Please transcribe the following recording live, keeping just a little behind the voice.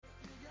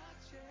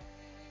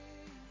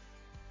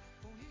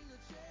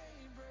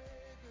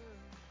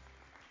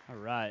All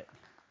right.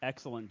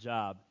 Excellent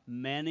job.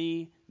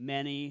 Many,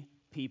 many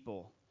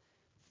people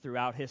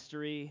throughout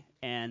history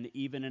and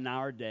even in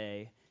our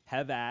day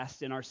have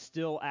asked and are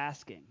still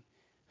asking,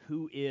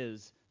 who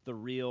is the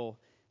real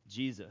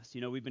Jesus?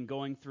 You know, we've been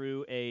going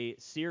through a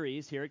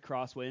series here at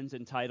Crosswinds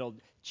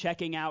entitled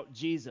Checking Out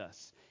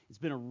Jesus. It's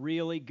been a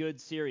really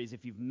good series.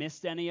 If you've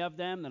missed any of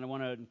them, then I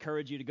want to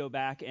encourage you to go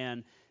back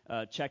and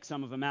check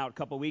some of them out. A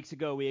couple weeks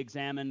ago, we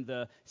examined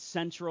the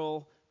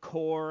central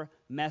core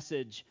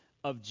message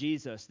of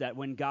Jesus, that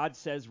when God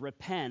says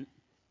repent,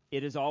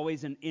 it is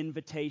always an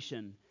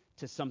invitation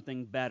to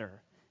something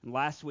better. And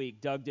last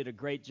week, Doug did a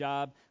great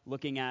job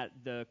looking at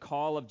the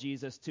call of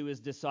Jesus to his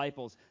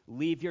disciples.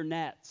 Leave your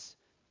nets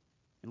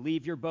and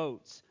leave your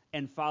boats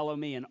and follow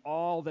me. And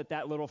all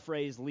that little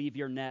phrase, leave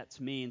your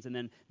nets, means. And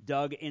then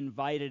Doug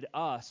invited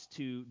us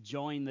to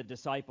join the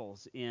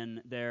disciples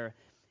in their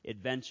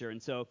adventure.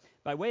 And so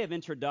by way of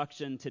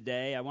introduction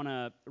today, I want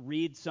to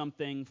read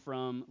something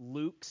from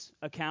Luke's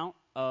account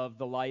of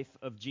the life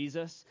of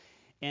Jesus.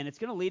 And it's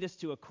going to lead us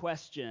to a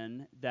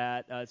question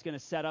that it's going to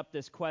set up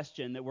this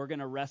question that we're going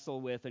to wrestle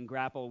with and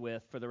grapple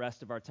with for the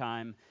rest of our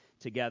time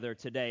together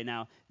today.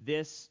 Now,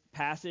 this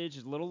passage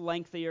is a little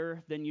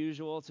lengthier than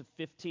usual. It's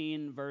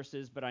 15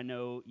 verses, but I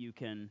know you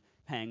can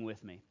hang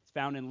with me. It's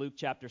found in Luke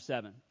chapter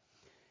 7.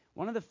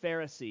 One of the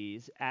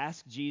Pharisees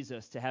asked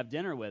Jesus to have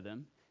dinner with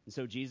him, and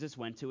so Jesus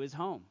went to his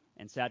home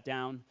and sat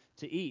down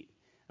to eat.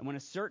 And when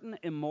a certain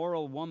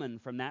immoral woman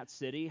from that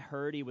city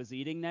heard he was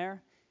eating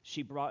there,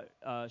 she brought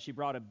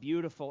a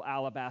beautiful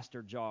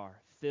alabaster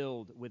jar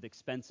filled with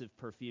expensive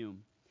perfume.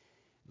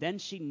 Then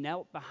she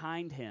knelt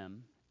behind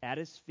him at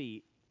his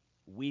feet,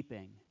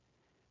 weeping.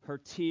 Her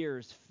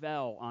tears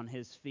fell on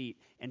his feet,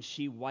 and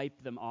she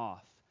wiped them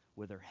off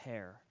with her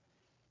hair.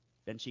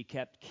 Then she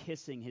kept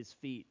kissing his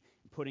feet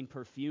and putting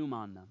perfume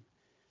on them.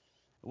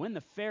 When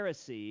the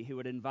Pharisee who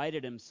had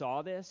invited him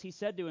saw this, he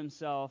said to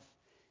himself,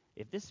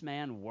 if this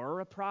man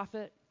were a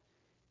prophet,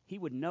 he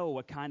would know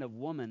what kind of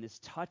woman is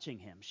touching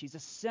him. She's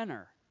a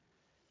sinner.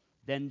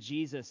 Then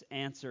Jesus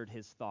answered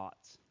his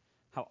thoughts.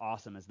 How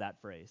awesome is that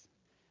phrase?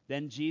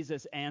 Then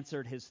Jesus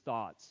answered his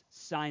thoughts.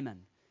 Simon,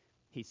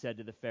 he said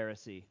to the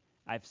Pharisee,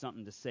 I have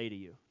something to say to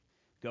you.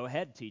 Go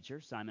ahead, teacher,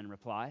 Simon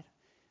replied.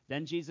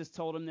 Then Jesus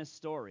told him this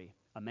story.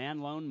 A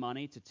man loaned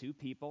money to two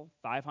people,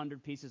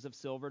 500 pieces of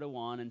silver to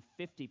one and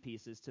 50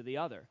 pieces to the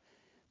other.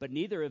 But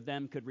neither of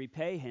them could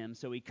repay him,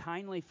 so he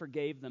kindly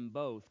forgave them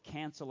both,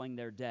 canceling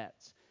their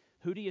debts.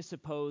 Who do you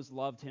suppose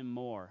loved him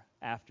more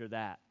after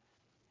that?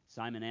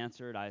 Simon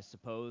answered, I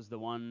suppose the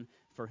one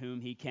for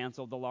whom he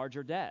canceled the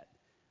larger debt.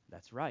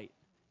 That's right,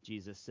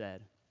 Jesus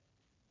said.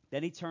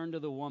 Then he turned to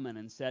the woman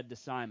and said to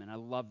Simon, I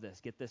love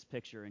this, get this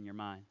picture in your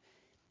mind.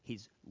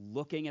 He's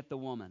looking at the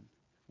woman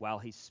while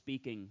he's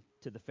speaking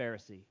to the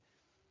Pharisee.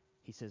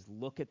 He says,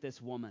 look at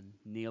this woman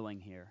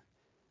kneeling here.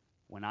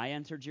 When I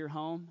entered your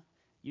home,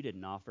 you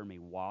didn't offer me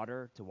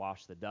water to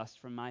wash the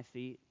dust from my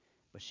feet,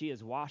 but she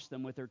has washed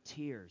them with her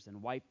tears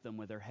and wiped them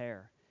with her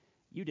hair.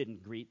 You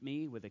didn't greet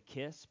me with a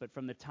kiss, but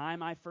from the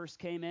time I first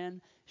came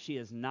in, she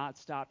has not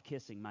stopped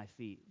kissing my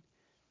feet.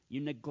 You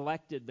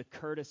neglected the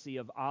courtesy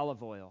of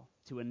olive oil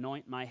to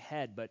anoint my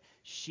head, but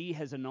she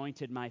has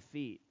anointed my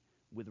feet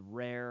with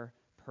rare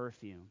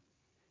perfume.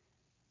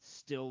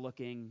 Still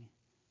looking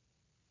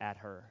at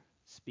her,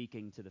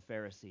 speaking to the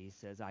Pharisee, he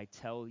says, I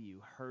tell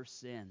you, her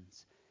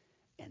sins,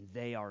 and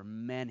they are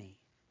many,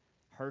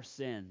 her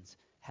sins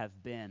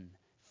have been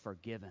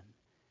forgiven.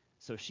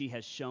 So she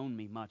has shown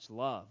me much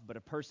love. But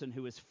a person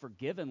who is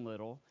forgiven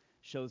little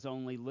shows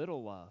only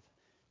little love.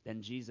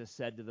 Then Jesus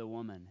said to the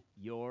woman,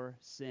 your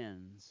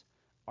sins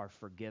are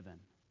forgiven.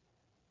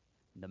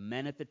 The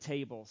men at the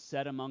table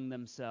said among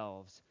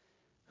themselves,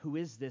 who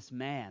is this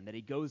man that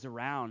he goes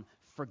around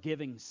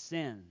forgiving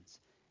sins?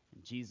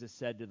 And Jesus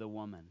said to the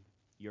woman,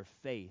 your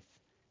faith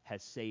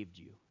has saved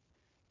you.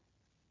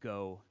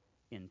 Go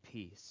in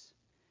peace.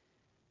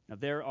 Now,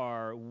 there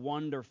are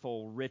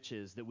wonderful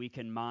riches that we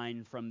can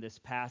mine from this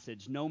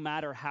passage, no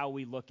matter how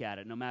we look at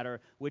it, no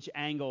matter which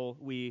angle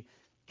we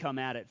come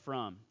at it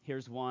from.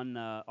 Here's one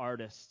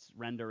artist's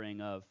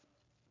rendering of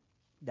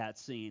that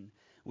scene.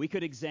 We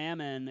could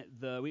examine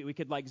we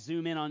could like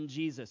zoom in on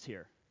Jesus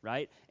here,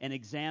 right? And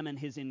examine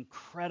his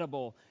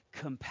incredible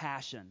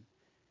compassion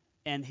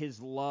and his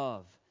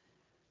love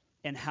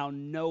and how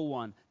no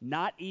one,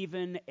 not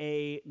even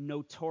a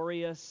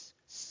notorious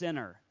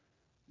sinner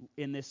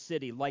in this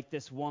city, like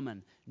this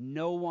woman,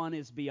 no one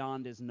is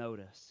beyond his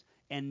notice,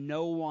 and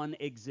no one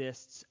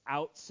exists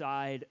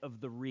outside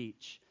of the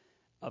reach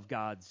of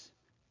God's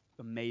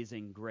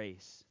amazing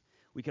grace.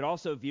 We could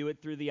also view it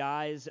through the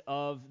eyes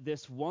of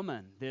this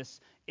woman,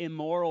 this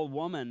immoral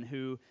woman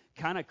who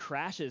kind of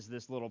crashes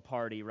this little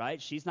party,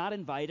 right? She's not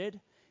invited.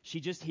 She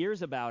just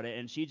hears about it,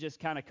 and she just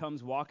kind of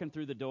comes walking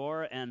through the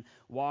door and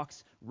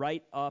walks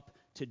right up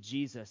to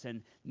Jesus.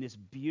 And in this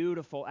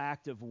beautiful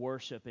act of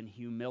worship and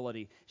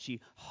humility, she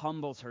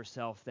humbles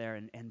herself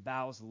there and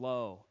bows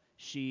low.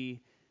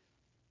 She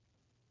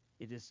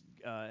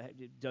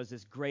does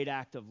this great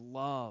act of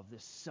love,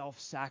 this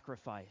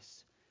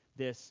self-sacrifice,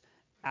 this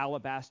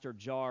alabaster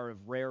jar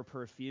of rare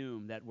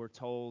perfume that we're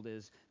told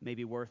is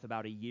maybe worth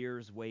about a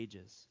year's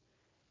wages.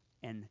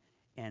 And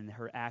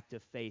her act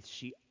of faith,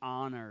 she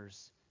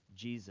honors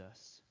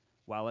Jesus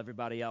while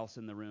everybody else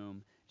in the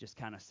room just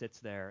kind of sits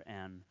there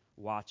and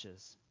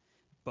watches.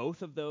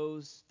 Both of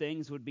those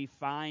things would be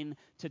fine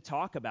to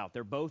talk about.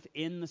 They're both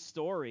in the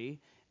story,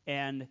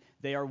 and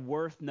they are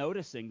worth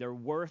noticing. They're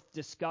worth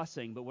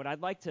discussing. But what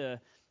I'd like to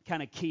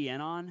kind of key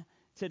in on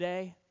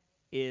today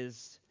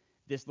is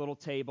this little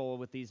table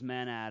with these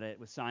men at it,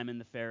 with Simon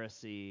the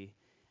Pharisee,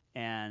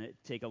 and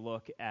take a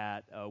look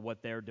at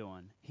what they're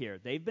doing here.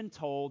 They've been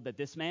told that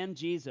this man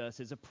Jesus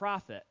is a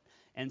prophet,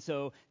 and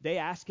so they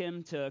ask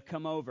him to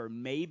come over.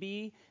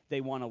 Maybe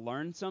they want to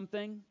learn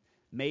something.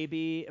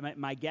 Maybe,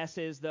 my guess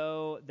is,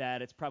 though,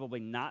 that it's probably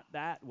not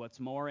that. What's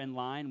more in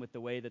line with the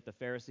way that the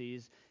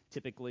Pharisees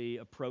typically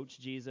approach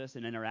Jesus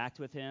and interact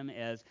with him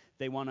is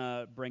they want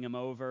to bring him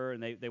over,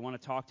 and they want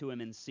to talk to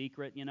him in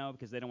secret,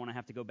 because they don't want to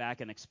have to go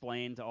back and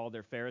explain to all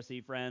their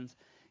Pharisee friends,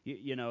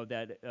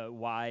 that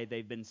why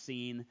they've been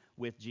seen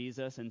with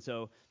Jesus. And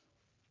so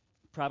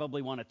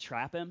probably want to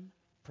trap him,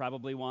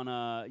 probably want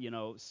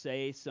to,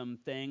 say some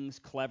things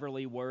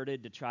cleverly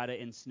worded to try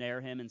to ensnare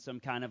him in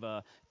some kind of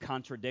a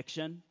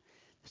contradiction,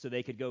 so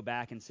they could go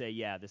back and say,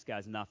 yeah, this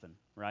guy's nothing,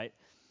 right?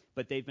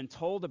 But they've been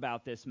told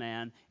about this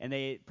man, and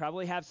they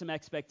probably have some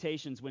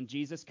expectations when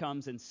Jesus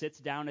comes and sits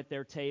down at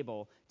their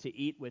table to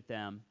eat with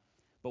them.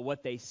 But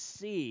what they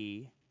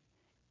see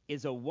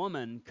is a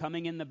woman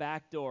coming in the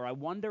back door. I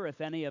wonder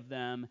if any of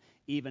them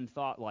even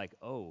thought like,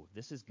 oh,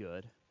 this is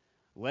good.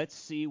 Let's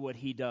see what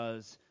he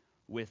does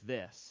with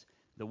this.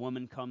 The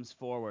woman comes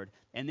forward,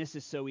 and this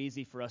is so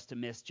easy for us to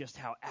miss just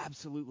how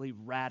absolutely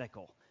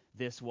radical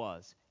this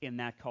was in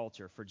that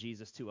culture for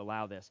Jesus to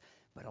allow this,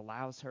 but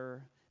allows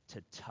her to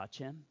touch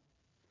him,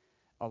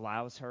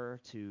 allows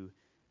her to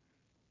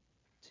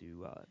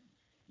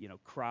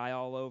cry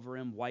all over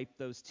him, wipe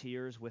those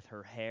tears with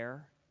her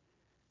hair,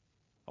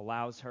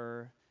 allows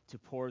her to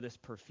pour this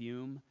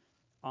perfume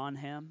on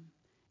him.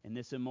 And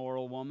this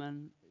immoral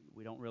woman,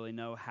 we don't really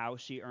know how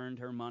she earned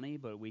her money,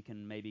 but we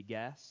can maybe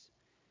guess,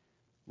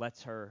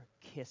 lets her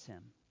kiss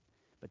him.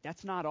 But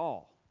that's not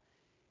all.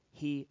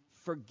 He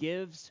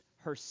forgives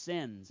her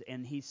sins,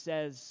 and he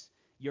says,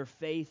 your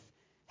faith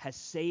has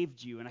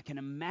saved you. And I can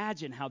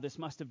imagine how this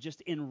must have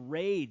just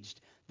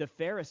enraged the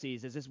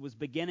Pharisees as this was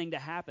beginning to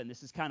happen.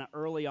 This is kind of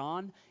early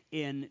on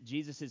in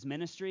Jesus'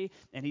 ministry,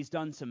 and he's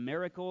done some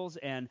miracles,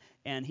 and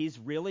he's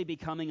really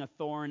becoming a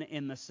thorn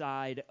in the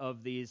side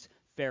of these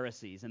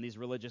Pharisees and these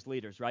religious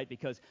leaders, right?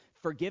 Because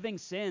forgiving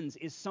sins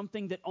is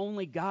something that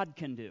only God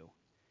can do.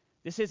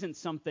 This isn't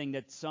something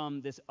that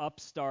this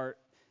upstart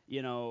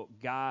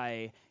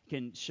guy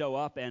can show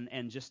up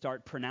and just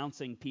start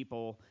pronouncing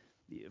people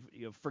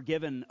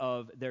forgiven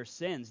of their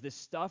sins. This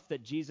stuff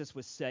that Jesus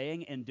was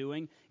saying and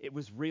doing, it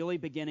was really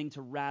beginning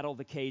to rattle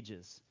the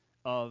cages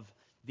of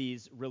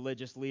these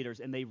religious leaders,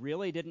 and they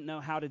really didn't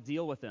know how to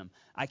deal with them.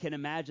 I can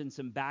imagine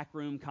some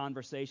backroom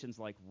conversations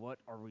like, what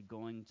are we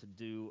going to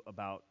do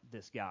about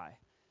this guy?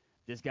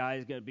 This guy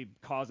is going to be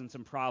causing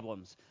some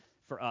problems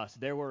for us.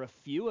 There were a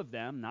few of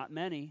them, not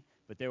many,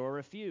 but there were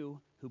a few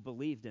who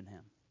believed in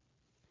him.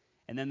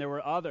 And then there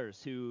were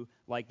others who,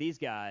 like these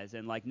guys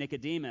and like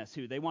Nicodemus,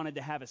 who they wanted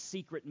to have a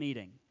secret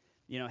meeting.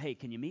 Hey,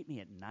 can you meet me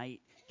at night?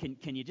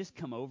 Can you just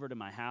come over to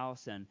my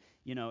house and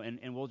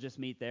we'll just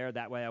meet there?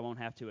 That way I won't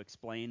have to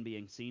explain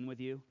being seen with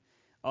you.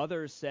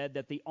 Others said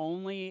that the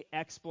only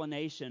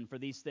explanation for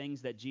these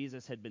things that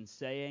Jesus had been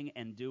saying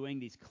and doing,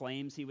 these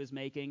claims he was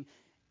making,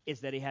 is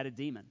that he had a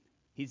demon.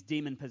 He's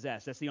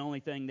demon-possessed. That's the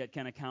only thing that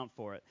can account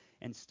for it.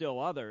 And still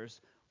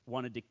others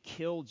wanted to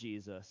kill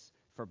Jesus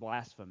for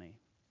blasphemy.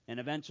 And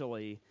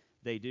eventually,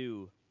 they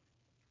do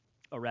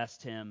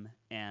arrest him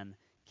and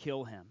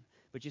kill him.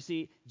 But you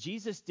see,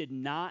 Jesus did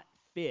not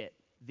fit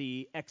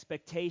the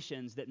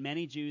expectations that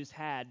many Jews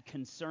had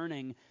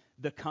concerning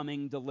the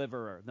coming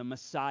deliverer, the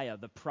Messiah,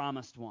 the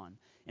promised one.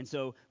 And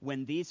so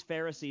when these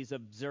Pharisees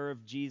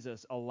observed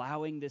Jesus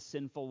allowing this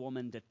sinful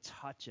woman to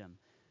touch him,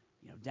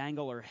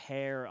 dangle her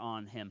hair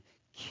on him,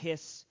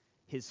 kiss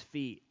his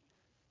feet,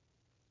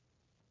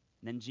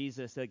 and then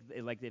Jesus,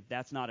 like if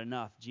that's not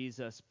enough,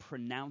 Jesus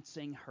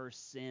pronouncing her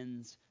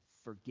sins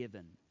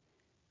forgiven,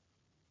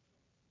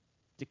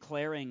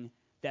 declaring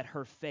that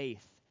her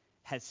faith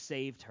has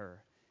saved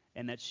her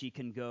and that she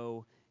can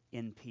go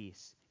in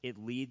peace. It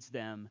leads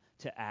them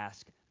to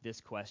ask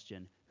this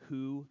question: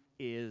 who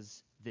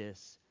is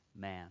this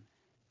man?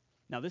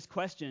 Now, this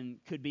question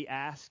could be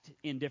asked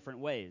in different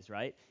ways,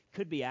 right?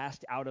 Could be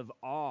asked out of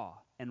awe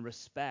and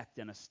respect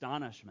and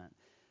astonishment,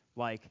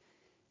 like,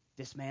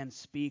 this man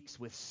speaks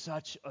with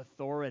such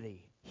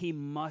authority. He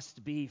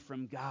must be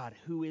from God.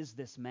 Who is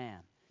this man?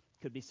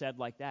 Could be said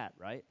like that,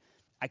 right?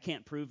 I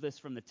can't prove this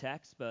from the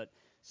text, but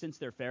since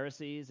they're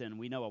Pharisees and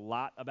we know a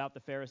lot about the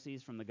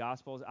Pharisees from the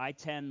Gospels, I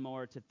tend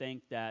more to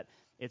think that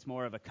it's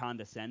more of a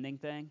condescending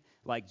thing.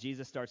 Like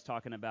Jesus starts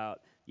talking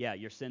about, yeah,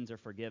 your sins are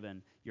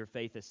forgiven. Your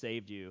faith has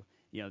saved you.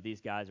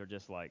 These guys are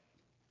just like,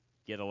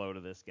 get a load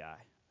of this guy,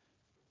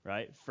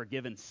 right?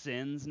 Forgiven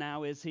sins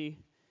now, is he?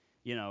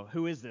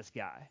 Who is this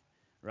guy?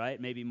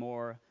 Right? Maybe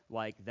more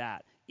like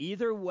that.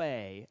 Either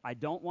way, I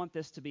don't want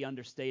this to be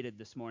understated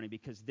this morning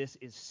because this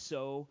is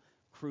so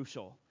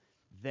crucial.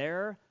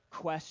 Their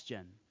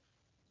question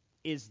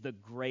is the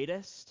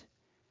greatest,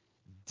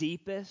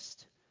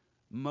 deepest,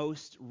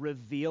 most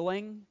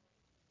revealing,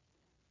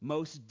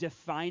 most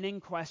defining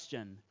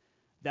question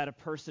that a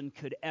person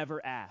could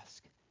ever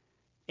ask.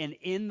 And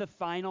in the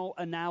final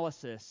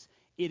analysis,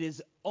 it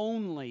is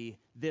only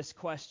this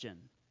question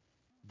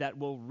that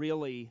will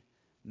really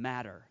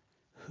matter.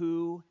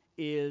 Who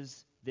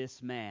is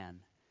this man,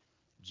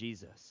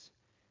 Jesus?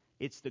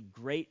 It's the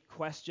great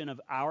question of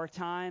our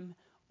time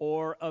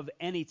or of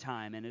any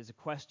time, and is a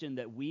question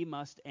that we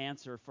must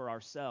answer for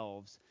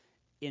ourselves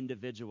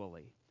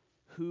individually.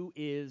 Who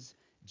is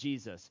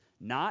Jesus?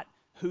 Not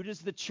who does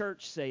the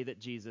church say that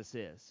Jesus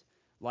is?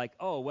 Like,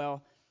 oh,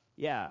 well,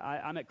 yeah,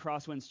 I'm at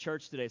Crosswinds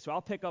Church today, so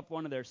I'll pick up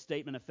one of their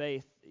statement of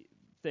faith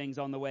things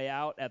on the way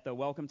out at the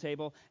welcome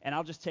table, and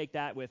I'll just take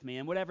that with me,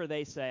 and whatever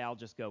they say, I'll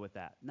just go with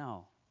that.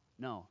 No.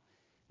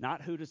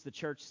 Not who does the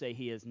church say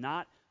he is.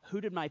 Not who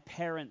did my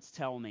parents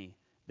tell me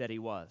that he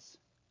was.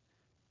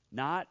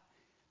 Not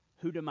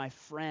who do my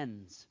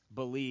friends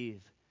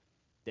believe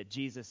that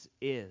Jesus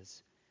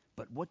is.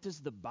 But what does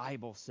the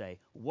Bible say?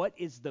 What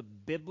is the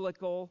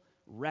biblical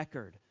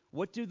record?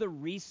 What do the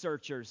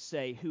researchers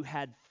say who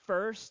had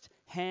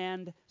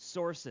first-hand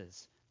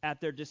sources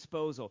at their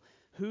disposal?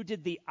 Who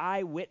did the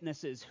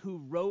eyewitnesses who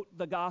wrote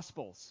the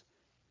Gospels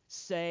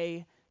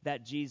say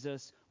that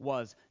Jesus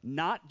was?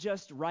 Not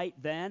just right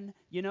then,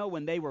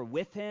 when they were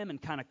with him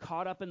and kind of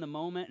caught up in the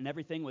moment and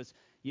everything was,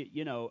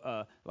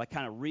 like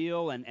kind of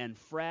real and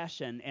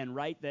fresh and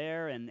right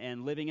there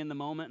and living in the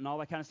moment and all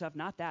that kind of stuff.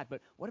 Not that,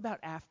 but what about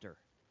after?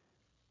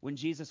 When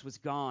Jesus was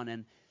gone,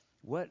 and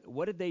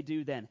what did they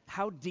do then?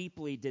 How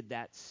deeply did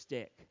that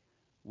stick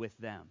with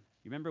them?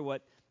 You remember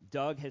what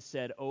Doug has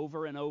said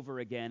over and over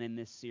again in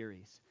this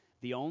series?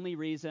 The only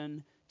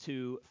reason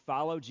to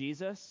follow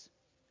Jesus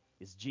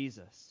is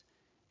Jesus.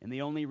 And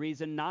the only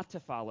reason not to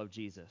follow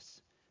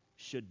Jesus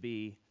should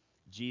be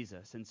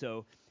Jesus. And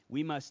so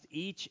we must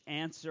each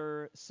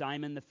answer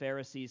Simon the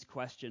Pharisee's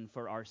question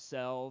for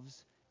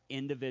ourselves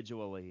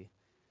individually.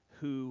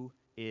 Who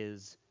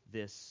is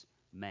this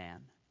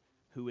man?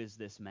 Who is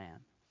this man?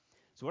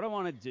 So what I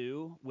want to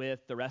do with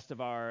the rest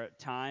of our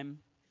time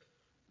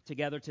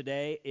together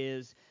today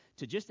is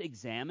to just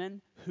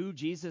examine who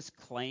Jesus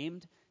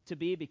claimed to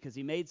be, because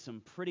he made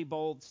some pretty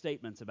bold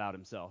statements about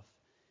himself.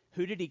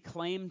 Who did he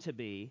claim to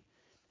be?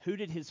 Who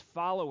did his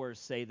followers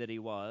say that he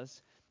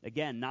was?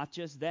 Again, not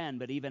just then,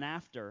 but even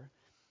after.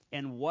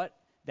 And what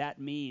that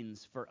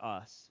means for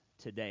us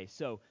today.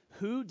 So,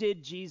 who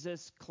did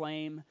Jesus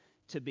claim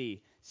to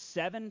be?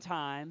 7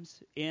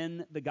 times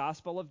in the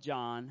Gospel of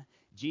John,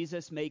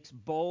 Jesus makes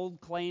bold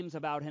claims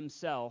about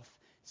himself,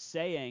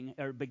 saying,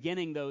 or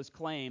beginning those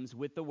claims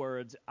with the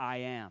words, I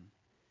am.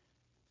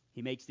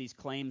 He makes these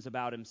claims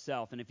about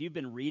himself. And if you've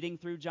been reading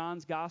through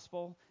John's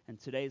Gospel, and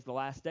today's the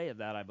last day of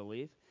that, I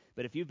believe,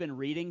 but if you've been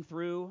reading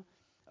through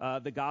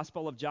the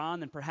Gospel of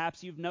John, then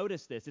perhaps you've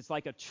noticed this. It's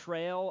like a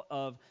trail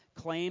of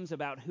claims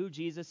about who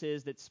Jesus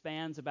is that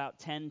spans about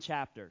 10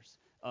 chapters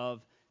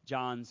of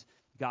John's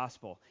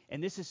Gospel.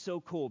 And this is so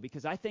cool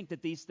because I think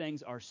that these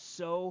things are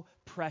so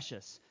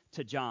precious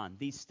to John.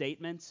 These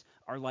statements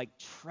are like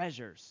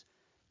treasures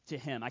to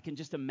him. I can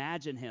just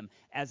imagine him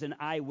as an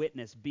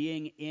eyewitness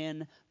being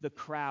in the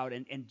crowd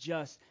and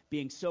just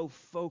being so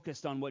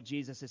focused on what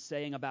Jesus is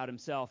saying about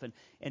himself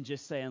and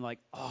just saying like,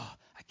 oh,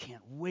 I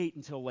can't wait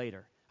until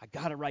later. I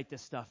got to write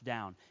this stuff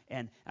down,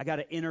 and I got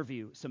to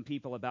interview some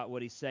people about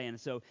what he's saying.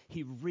 So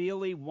he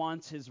really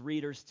wants his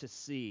readers to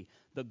see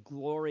the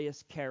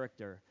glorious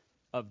character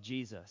of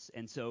Jesus.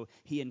 And so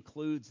he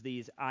includes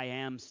these I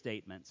am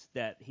statements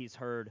that he's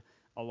heard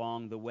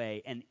along the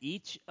way. And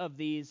each of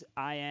these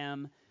I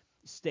am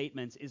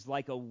statements is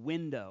like a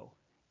window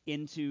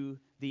into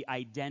the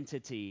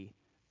identity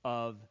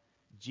of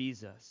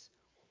Jesus.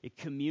 It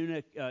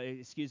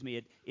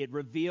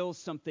reveals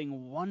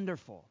something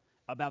wonderful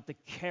about the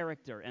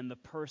character and the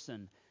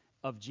person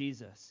of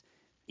Jesus.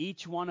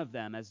 Each one of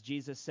them, as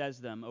Jesus says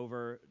them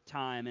over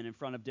time and in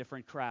front of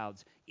different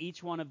crowds,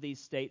 each one of these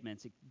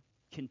statements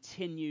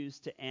continues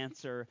to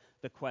answer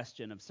the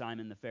question of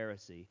Simon the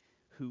Pharisee,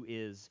 who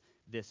is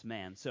this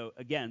man? So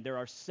again, there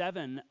are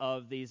 7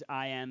 of these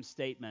I am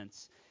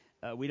statements.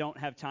 We don't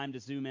have time to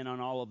zoom in on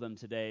all of them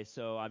today,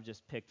 so I've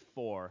just picked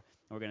 4.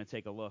 We're going to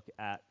take a look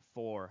at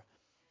 4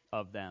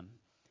 of them.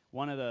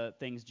 One of the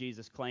things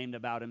Jesus claimed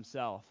about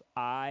himself,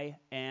 I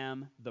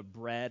am the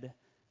bread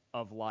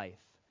of life.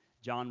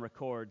 John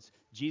records,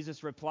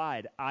 Jesus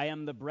replied, I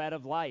am the bread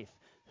of life.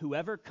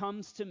 Whoever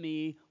comes to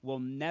me will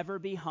never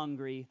be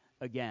hungry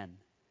again.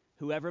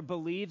 Whoever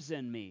believes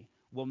in me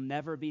will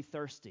never be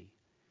thirsty.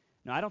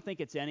 Now, I don't think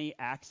it's any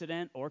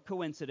accident or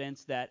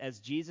coincidence that as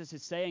Jesus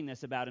is saying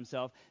this about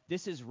himself,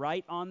 this is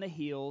right on the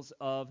heels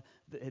of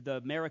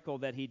the miracle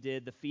that he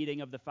did, the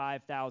feeding of the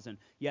 5,000.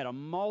 Yet a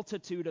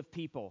multitude of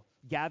people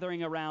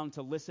gathering around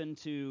to listen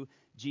to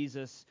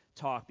Jesus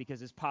talk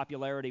because his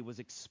popularity was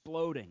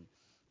exploding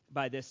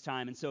by this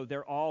time. And so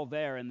they're all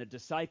there, and the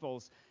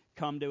disciples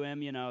come to him.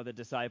 The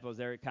disciples,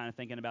 they're kind of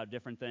thinking about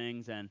different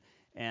things,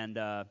 and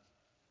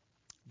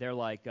they're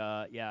like,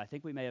 yeah, I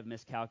think we may have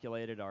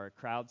miscalculated our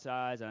crowd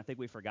size, and I think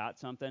we forgot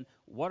something.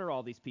 What are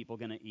all these people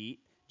going to eat,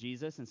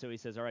 Jesus? And so he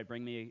says, all right,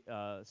 bring me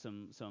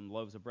some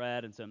loaves of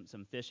bread and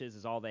some fishes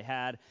is all they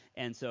had.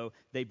 And so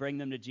they bring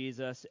them to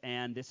Jesus,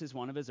 and this is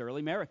one of his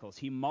early miracles.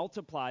 He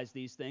multiplies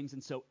these things,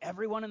 and so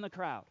everyone in the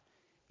crowd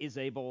is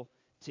able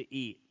to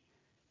eat.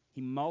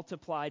 He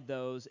multiplied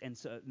those, and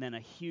then a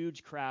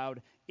huge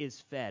crowd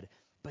is fed.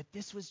 But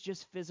this was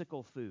just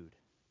physical food.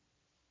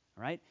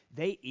 Right?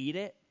 They eat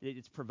it,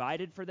 it's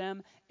provided for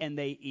them, and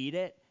they eat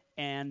it,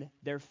 and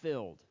they're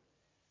filled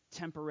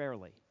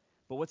temporarily.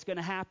 But what's going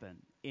to happen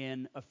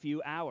in a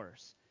few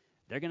hours?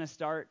 They're going to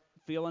start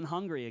feeling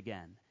hungry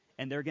again,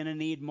 and they're going to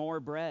need more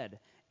bread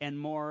and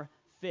more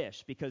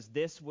fish, because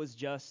this was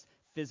just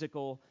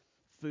physical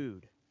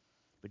food.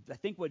 But I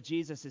think what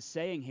Jesus is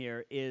saying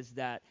here is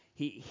that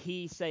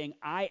he's saying,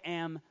 I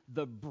am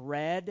the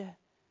bread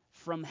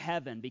from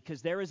heaven,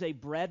 because there is a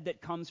bread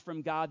that comes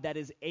from God that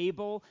is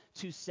able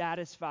to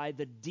satisfy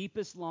the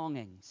deepest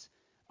longings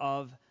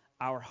of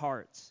our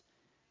hearts.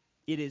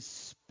 It is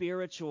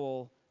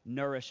spiritual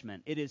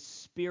nourishment. It is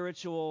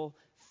spiritual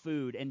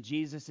food. And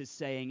Jesus is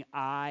saying,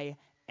 I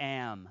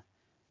am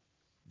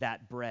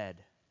that bread.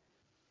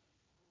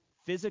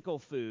 Physical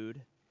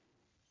food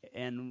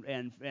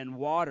and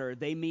water,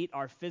 they meet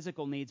our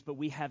physical needs, but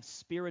we have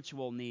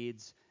spiritual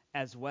needs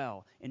as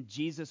well. And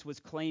Jesus was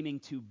claiming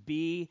to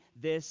be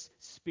this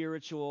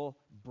spiritual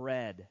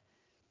bread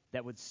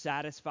that would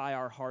satisfy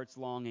our heart's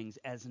longings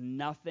as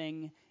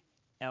nothing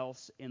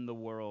else in the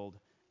world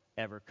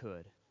ever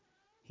could.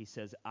 He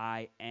says,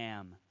 I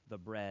am the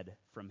bread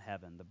from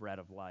heaven, the bread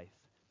of life.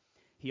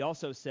 He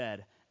also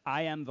said,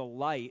 I am the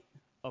light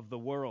of the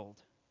world.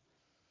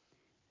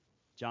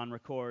 John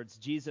records,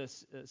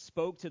 Jesus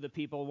spoke to the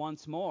people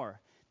once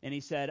more, and he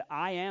said,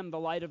 I am the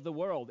light of the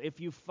world. If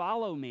you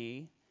follow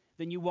me,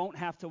 then you won't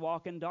have to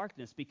walk in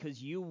darkness,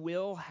 because you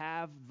will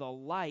have the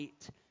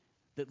light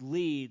that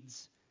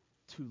leads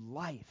to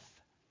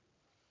life.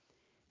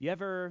 You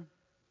ever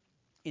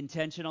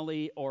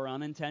intentionally or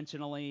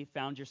unintentionally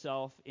found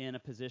yourself in a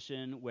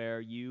position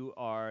where you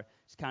are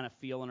just kind of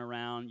feeling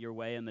around your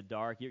way in the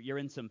dark? You're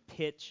in some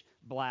pitch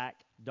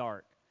black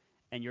dark,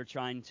 and you're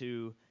trying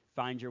to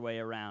find your way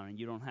around, and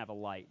you don't have a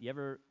light. You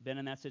ever been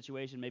in that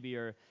situation? Maybe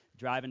you're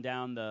driving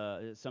down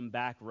some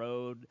back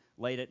road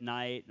late at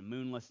night, a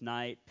moonless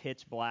night,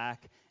 pitch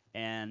black,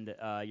 and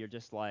you're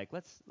just like,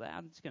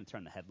 I'm just going to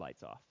turn the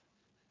headlights off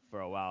for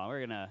a while.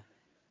 We're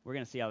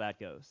gonna see how that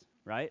goes,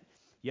 right?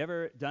 You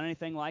ever done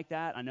anything like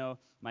that? I know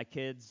my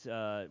kids,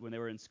 when they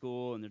were in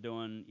school and they're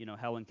doing,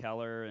 Helen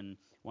Keller, and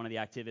one of the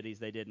activities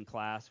they did in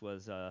class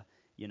was,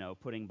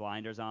 putting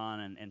blinders on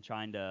and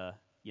trying to,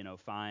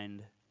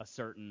 find a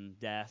certain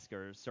desk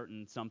or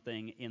certain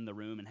something in the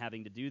room, and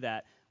having to do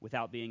that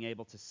without being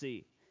able to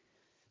see.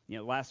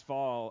 Last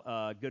fall,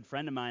 a good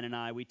friend of mine and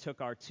I, we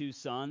took our two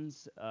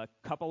sons a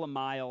couple of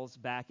miles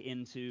back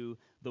into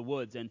the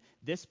woods. And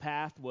this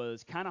path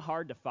was kind of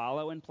hard to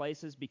follow in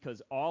places,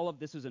 because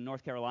this was in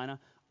North Carolina,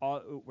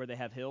 where they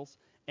have hills.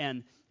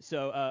 And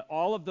so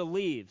all of the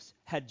leaves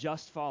had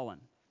just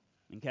fallen,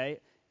 okay?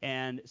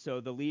 And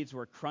so the leaves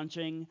were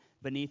crunching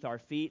beneath our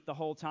feet the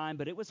whole time,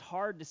 but it was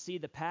hard to see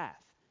the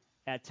path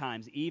at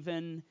times,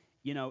 even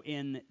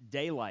in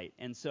daylight.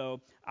 And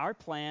so our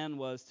plan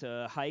was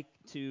to hike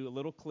to a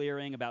little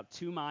clearing about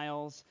 2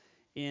 miles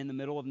in the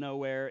middle of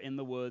nowhere in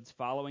the woods,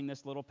 following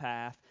this little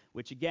path,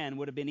 which again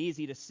would have been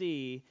easy to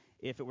see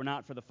if it were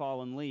not for the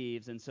fallen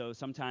leaves. And so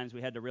sometimes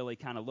we had to really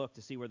kind of look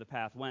to see where the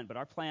path went. But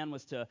our plan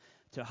was to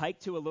hike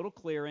to a little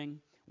clearing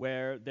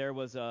where there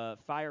was a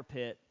fire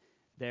pit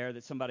there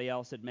that somebody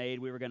else had made.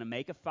 We were going to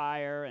make a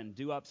fire and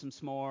do up some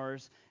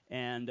s'mores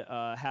and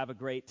have a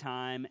great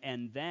time.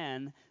 And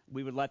then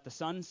we would let the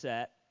sun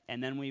set,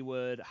 and then we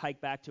would hike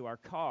back to our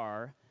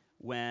car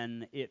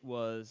when it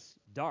was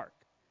dark,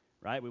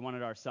 right? We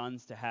wanted our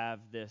sons to have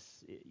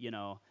this,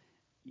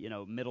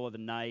 middle of the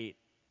night,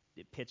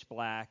 pitch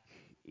black,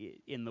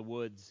 in the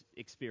woods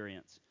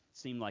experience.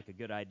 Seemed like a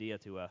good idea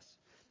to us.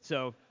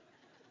 So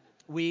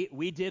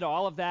we did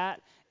all of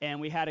that, and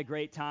we had a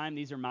great time.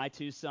 These are my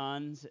two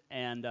sons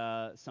and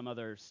some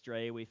other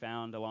stray we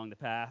found along the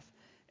path.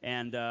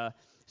 And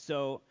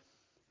so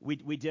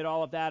we did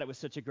all of that. It was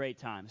such a great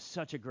time,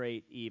 such a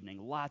great evening.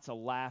 Lots of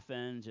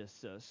laughing,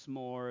 just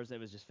s'mores. It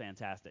was just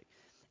fantastic.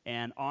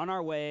 And on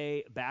our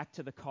way back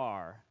to the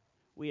car,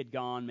 we had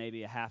gone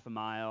maybe a half a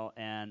mile,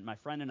 and my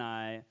friend and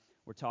I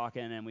were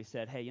talking, and we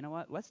said, hey, you know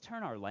what? Let's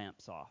turn our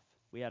lamps off.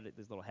 We had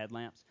these little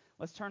headlamps.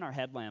 Let's turn our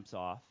headlamps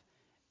off,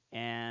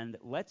 and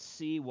let's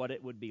see what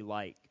it would be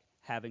like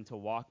having to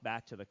walk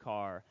back to the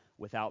car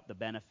without the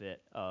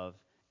benefit of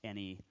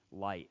any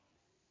light.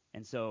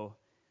 And so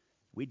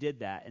we did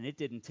that, and it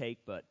didn't take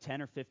but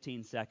 10 or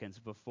 15 seconds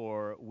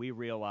before we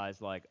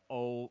realized, like,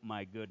 oh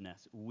my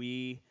goodness,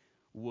 we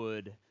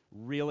would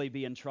really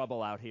be in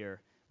trouble out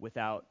here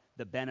without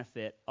the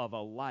benefit of a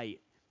light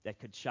that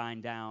could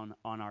shine down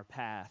on our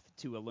path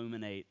to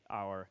illuminate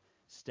our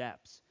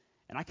steps.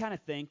 And I kind of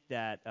think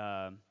that,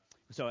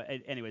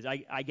 anyways,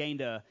 I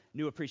gained a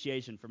new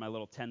appreciation for my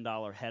little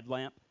 $10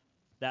 headlamp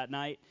that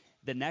night.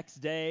 The next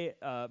day,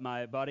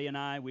 my buddy and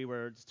I, we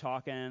were just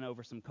talking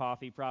over some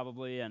coffee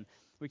probably, and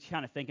we were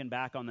kind of thinking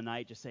back on the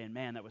night, just saying,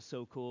 man, that was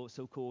so cool. It was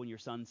so cool when your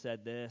son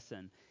said this,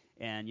 and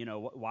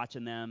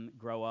watching them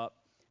grow up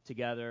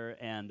together.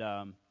 And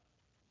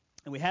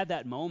we had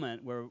that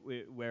moment where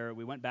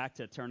we went back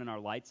to turning our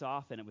lights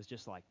off, and it was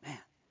just like, man,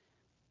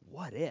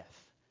 what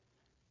if,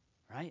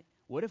 right?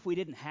 What if we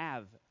didn't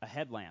have a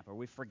headlamp, or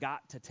we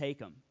forgot to take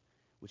them,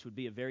 which would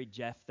be a very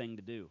Jeff thing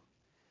to do?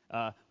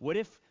 What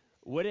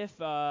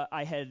if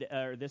I had,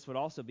 or this would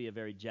also be a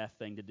very Jeff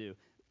thing to do,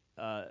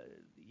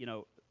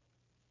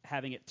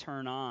 having it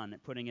turn on,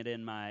 putting it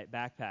in my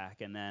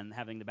backpack, and then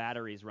having the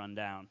batteries run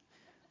down,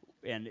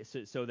 and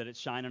so that it's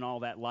shining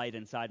all that light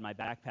inside my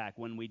backpack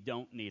when we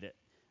don't need it,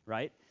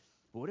 right?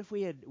 But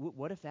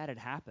what if that had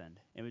happened?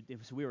 And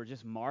we were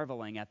just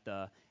marveling at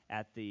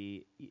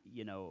the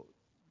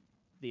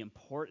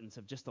importance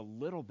of just a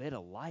little bit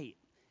of light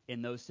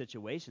in those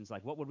situations.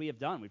 Like, what would we have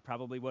done? We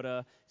probably would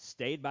have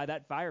stayed by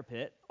that fire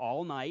pit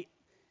all night,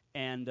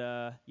 and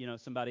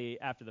somebody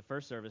after the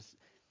first service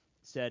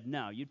said,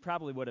 no, you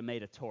probably would have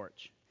made a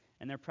torch.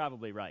 And they're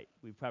probably right.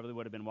 We probably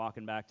would have been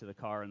walking back to the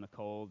car in the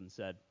cold and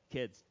said,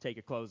 kids, take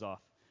your clothes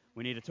off.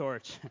 We need a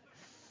torch.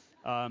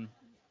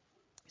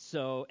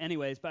 So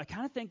anyways, but I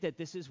kind of think that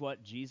this is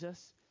what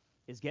Jesus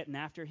is getting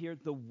after here.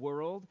 The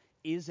world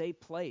is a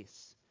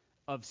place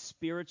of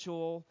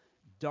spiritual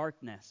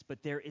darkness,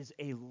 but there is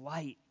a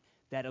light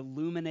that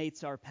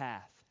illuminates our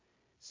path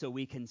so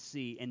we can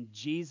see. And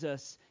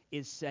Jesus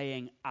is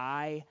saying,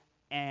 I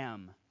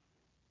am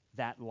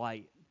that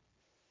light.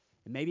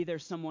 And maybe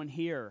there's someone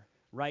here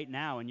right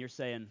now and you're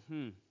saying,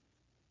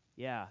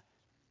 yeah,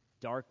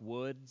 dark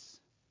woods,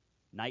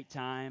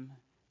 nighttime,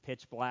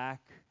 pitch black,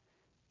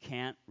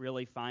 can't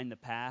really find the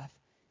path.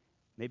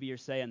 Maybe you're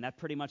saying, that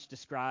pretty much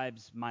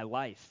describes my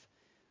life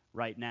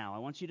right now. I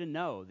want you to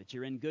know that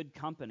you're in good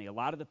company. A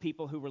lot of the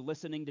people who were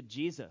listening to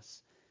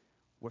Jesus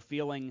were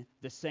feeling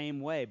the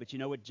same way. But you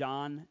know what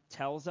John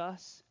tells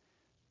us?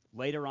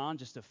 Later on,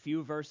 just a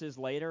few verses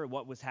later,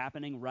 what was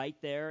happening right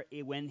there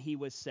when he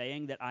was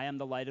saying that I am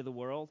the light of the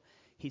world?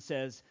 He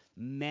says,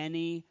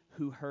 many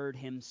who heard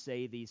him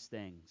say these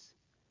things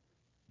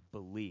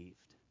believed.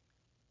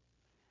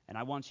 And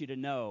I want you to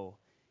know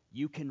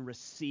you can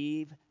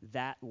receive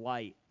that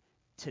light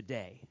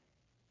today.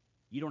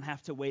 You don't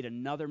have to wait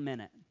another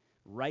minute.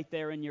 Right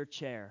there in your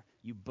chair,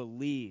 you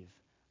believe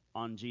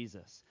on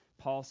Jesus.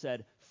 Paul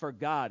said, for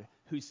God,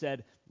 who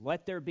said,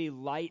 let there be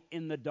light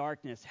in the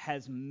darkness,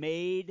 has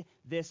made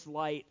this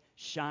light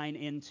shine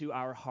into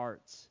our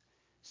hearts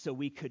so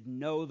we could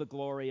know the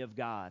glory of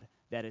God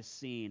that is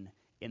seen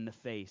in the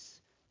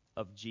face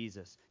of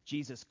Jesus.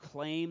 Jesus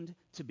claimed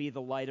to be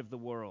the light of the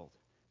world,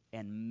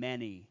 and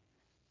many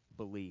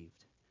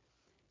believed.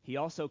 He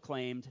also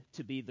claimed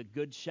to be the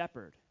good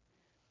shepherd.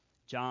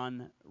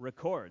 John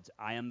records,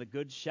 I am the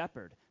good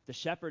shepherd.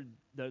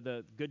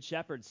 The good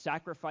shepherd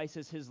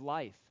sacrifices his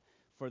life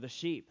for the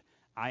sheep.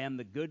 I am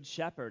the good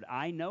shepherd.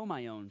 I know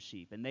my own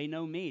sheep, and they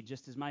know me,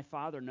 just as my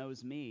Father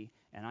knows me,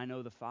 and I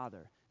know the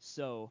Father.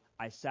 So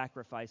I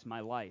sacrifice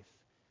my life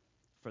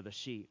for the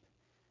sheep.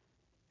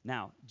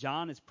 Now,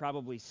 John is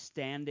probably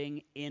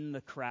standing in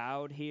the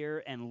crowd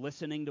here and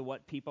listening to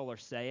what people are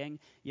saying.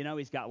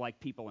 He's got like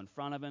people in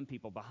front of him,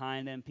 people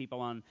behind him,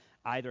 people on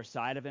either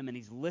side of him, and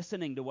he's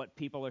listening to what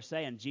people are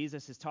saying.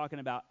 Jesus is talking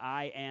about,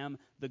 I am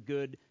the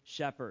good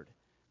shepherd,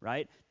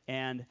 right?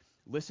 And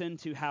listen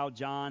to how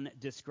John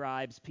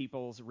describes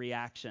people's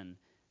reaction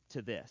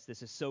to this.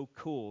 This is so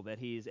cool that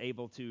he's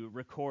able to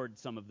record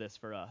some of this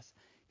for us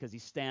because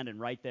he's standing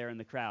right there in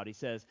the crowd. He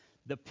says,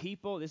 the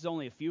people, this is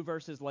only a few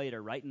verses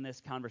later, right in this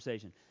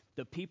conversation,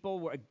 the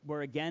people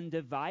were again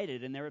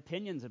divided in their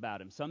opinions about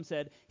him. Some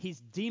said,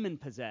 he's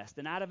demon-possessed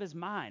and out of his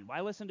mind.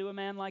 Why listen to a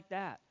man like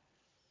that?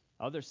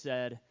 Others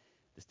said,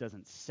 this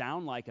doesn't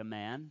sound like a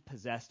man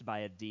possessed by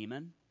a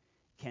demon.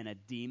 Can a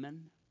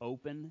demon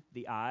open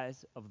the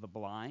eyes of the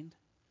blind?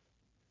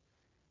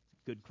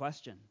 Good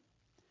question.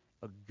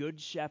 A good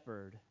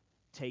shepherd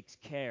takes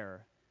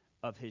care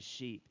of his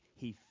sheep.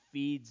 He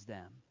feeds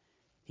them.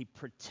 He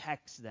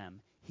protects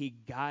them. He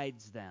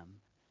guides them.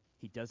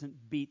 He doesn't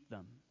beat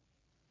them.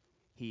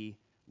 He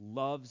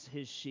loves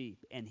his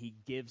sheep, and he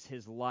gives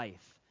his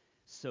life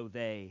so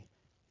they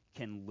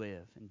can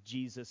live. And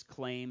Jesus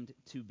claimed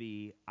to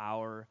be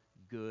our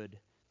good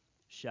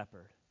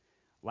shepherd.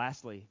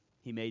 Lastly,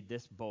 he made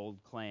this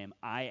bold claim,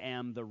 I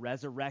am the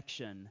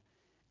resurrection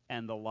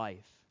and the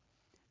life.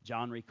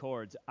 John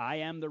records, I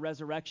am the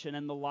resurrection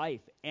and the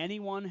life.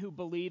 Anyone who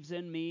believes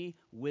in me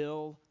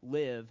will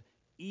live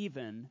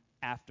even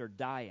after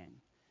dying.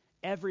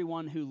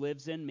 Everyone who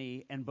lives in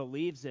me and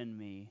believes in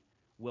me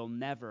will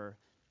never,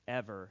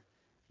 ever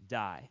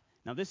die.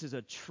 Now, this is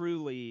a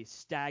truly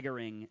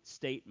staggering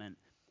statement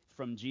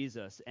from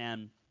Jesus,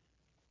 and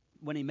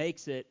when he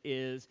makes it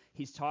is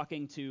he's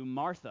talking to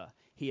Martha.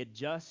 He had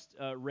just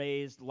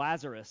raised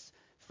Lazarus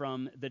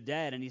from the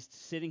dead, and he's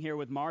sitting here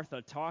with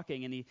Martha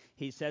talking, and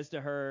he says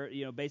to her,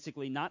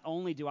 basically, not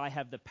only do I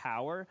have the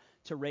power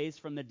to raise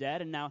from the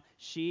dead, and now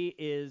she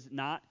is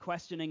not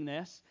questioning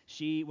this.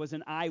 She was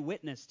an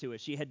eyewitness to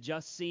it. She had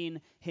just seen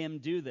him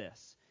do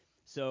this.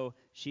 So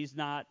she's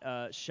not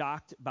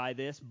shocked by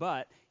this,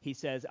 but he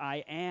says,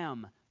 I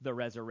am the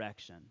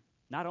resurrection.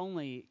 Not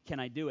only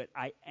can I do it,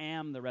 I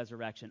am the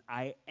resurrection.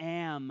 I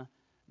am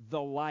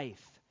the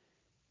life,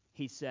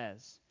 he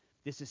says.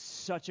 This is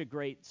such a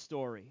great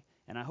story.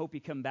 And I hope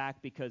you come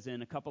back, because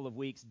in a couple of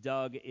weeks,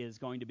 Doug is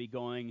going to be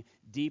going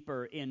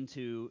deeper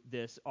into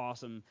this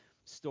awesome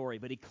story.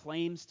 But he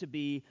claims to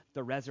be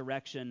the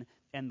resurrection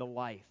and the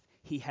life.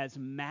 He has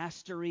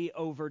mastery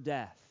over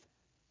death,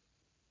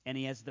 and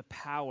he has the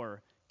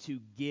power to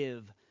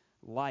give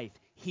life.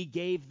 He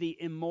gave the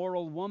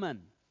immoral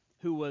woman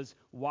who was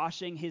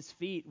washing his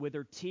feet with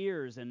her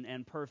tears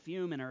and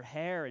perfume in her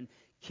hair and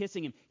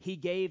kissing him. He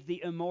gave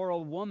the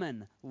immoral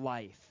woman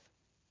life,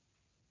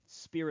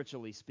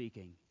 spiritually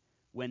speaking,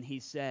 when he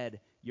said,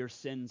 your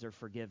sins are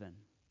forgiven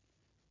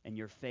and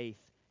your faith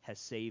has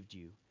saved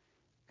you.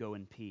 Go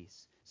in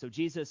peace. So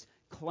Jesus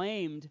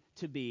claimed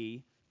to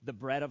be the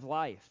bread of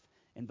life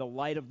and the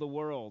light of the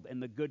world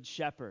and the good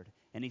shepherd.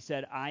 And he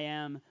said, I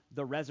am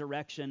the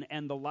resurrection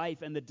and the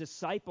life. And the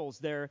disciples,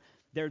 they're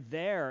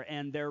there,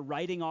 and they're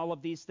writing all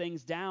of these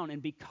things down.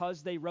 And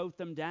because they wrote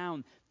them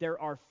down,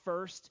 there are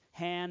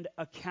first-hand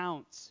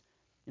accounts,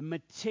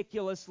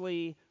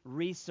 meticulously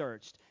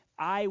researched,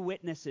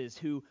 eyewitnesses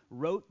who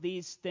wrote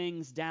these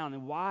things down.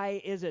 And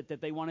why is it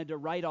that they wanted to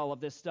write all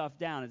of this stuff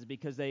down? Is it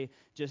because they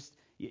just,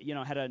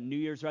 had a New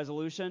Year's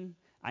resolution?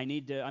 I'm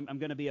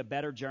going to be a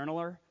better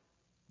journaler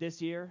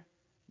this year?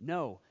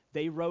 No,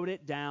 they wrote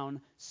it down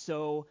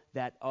so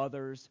that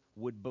others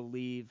would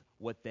believe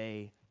what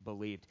they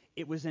believed.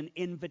 It was an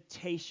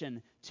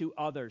invitation to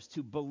others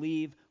to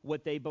believe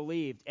what they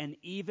believed. And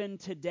even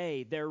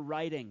today, their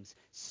writings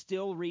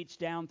still reach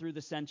down through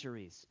the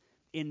centuries,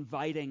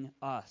 inviting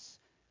us.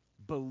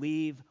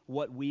 Believe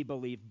what we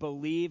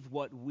believe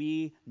what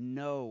we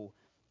know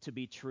to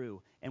be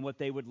true, and what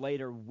they would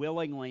later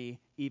willingly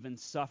even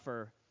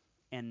suffer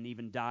and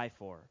even die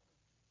for.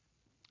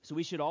 So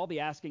we should all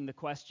be asking the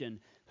question,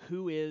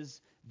 who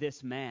is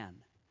this man?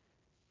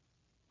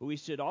 But we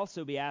should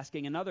also be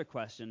asking another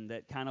question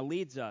that kind of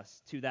leads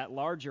us to that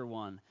larger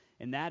one,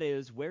 and that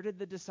is, where did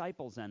the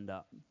disciples end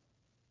up?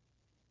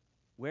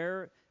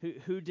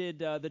 Who did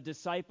the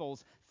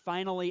disciples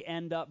finally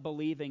end up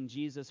believing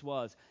Jesus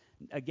was?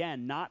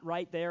 Again, not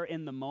right there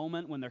in the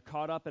moment when they're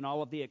caught up in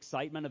all of the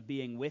excitement of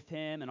being with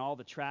him and all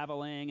the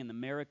traveling and the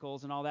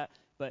miracles and all that,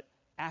 but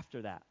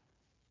after that.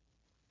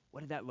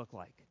 What did that look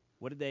like?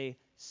 What did they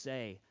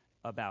say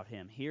about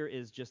him? Here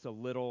is just a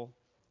little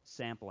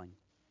sampling.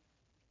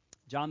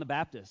 John the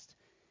Baptist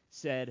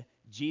said,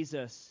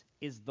 Jesus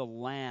is the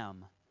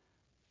Lamb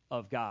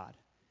of God.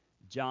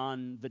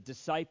 John, the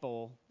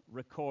disciple,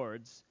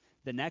 records,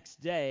 the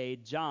next day,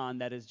 John,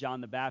 that is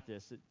John the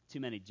Baptist, too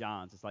many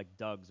Johns, it's like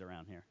Dougs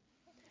around here.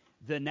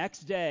 The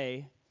next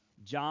day,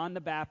 John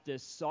the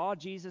Baptist saw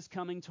Jesus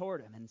coming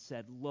toward him and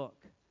said, look,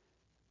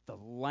 the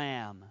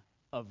Lamb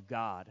of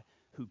God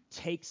who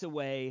takes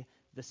away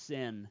the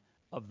sin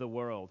of the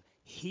world.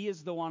 He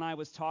is the one I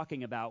was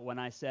talking about when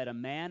I said, a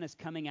man is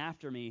coming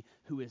after me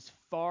who is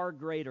far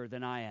greater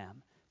than I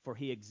am, for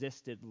he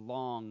existed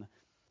long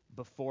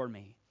before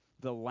me.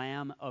 The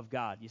Lamb of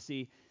God. You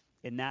see,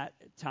 in that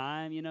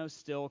time,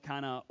 still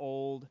kind of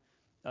Old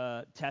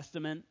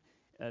Testament,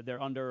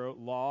 they're under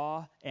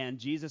law, and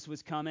Jesus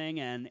was coming,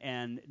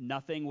 and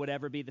nothing would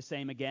ever be the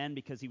same again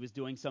because he was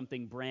doing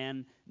something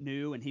brand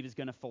new, and he was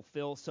going to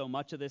fulfill so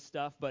much of this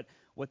stuff. But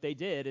what they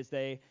did is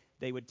they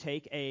would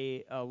take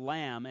a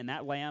lamb, and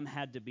that lamb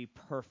had to be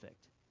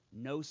perfect.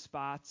 No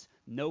spots,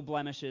 no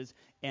blemishes,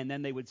 and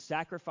then they would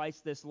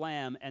sacrifice this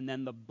lamb, and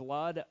then the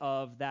blood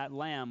of that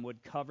lamb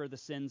would cover the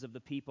sins of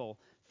the people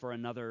for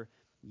another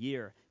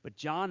year. But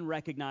John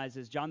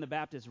the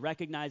Baptist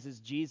recognizes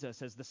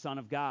Jesus as the Son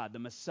of God, the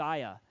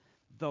Messiah,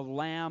 the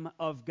Lamb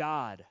of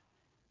God,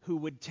 who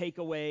would take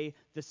away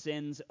the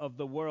sins of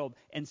the world.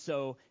 And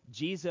so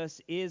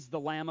Jesus is the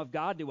Lamb of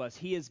God to us.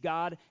 He is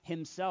God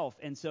himself.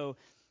 And so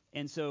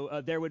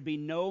there would be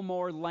no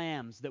more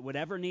lambs that would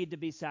ever need to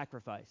be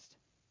sacrificed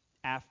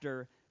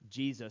after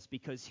Jesus,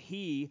 because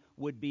he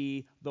would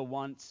be the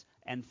once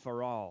and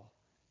for all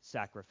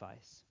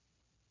sacrifice.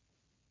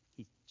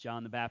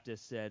 John the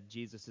Baptist said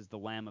Jesus is the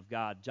Lamb of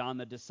God. John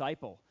the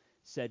disciple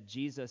said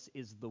Jesus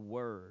is the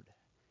Word.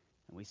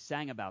 And we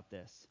sang about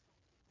this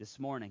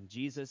morning.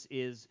 Jesus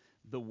is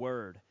the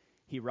Word.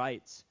 He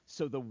writes,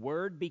 so the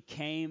Word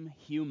became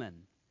human.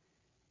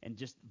 And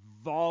just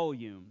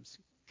volumes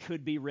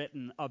could be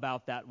written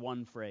about that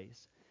one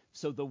phrase.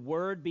 So the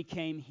Word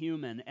became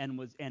human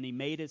and he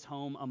made his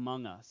home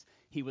among us.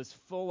 He was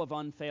full of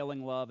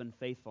unfailing love and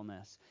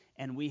faithfulness.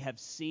 And we have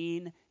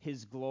seen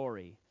his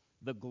glory,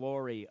 the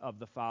glory of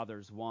the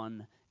Father's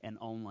one and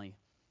only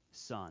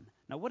Son.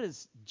 Now, what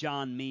does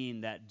John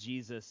mean that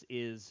Jesus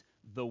is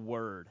the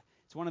Word?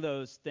 It's one of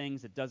those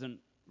things that doesn't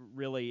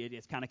really,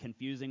 it's kind of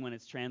confusing when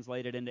it's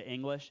translated into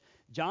English.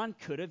 John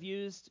could have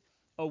used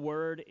a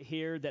word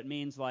here that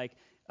means like,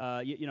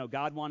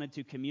 God wanted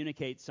to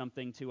communicate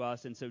something to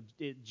us, and so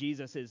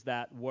Jesus is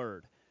that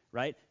word,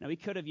 right? Now, he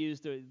could have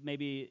used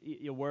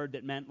maybe a word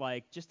that meant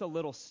like just a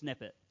little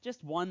snippet,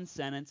 just one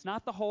sentence,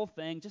 not the whole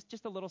thing,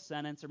 just a little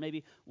sentence, or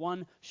maybe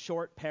one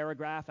short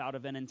paragraph out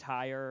of an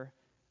entire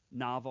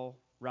novel,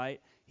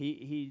 right?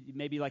 He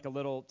maybe like a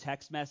little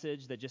text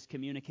message that just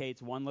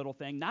communicates one little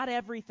thing. Not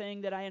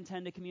everything that I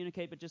intend to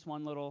communicate, but just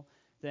one little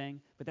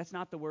thing. But that's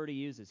not the word he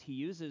uses. He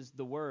uses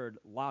the word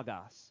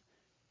logos.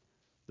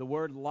 The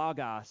word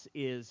logos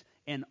is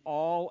an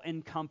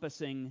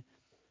all-encompassing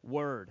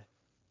word.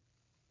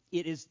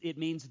 It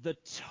means the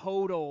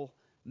total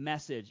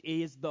message.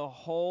 It is the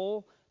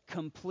whole,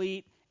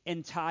 complete,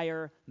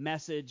 entire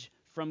message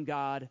from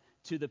God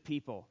to the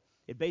people.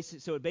 It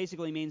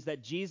basically means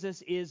that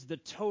Jesus is the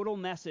total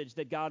message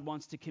that God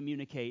wants to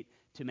communicate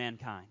to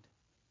mankind.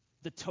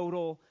 The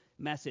total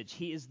message.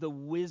 He is the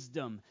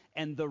wisdom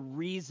and the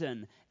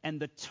reason and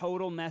the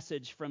total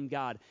message from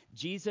God.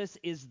 Jesus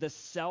is the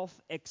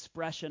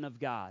self-expression of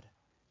God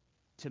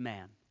to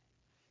man.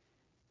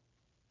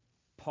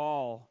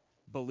 Paul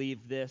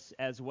believed this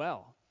as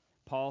well.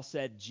 Paul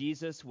said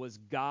Jesus was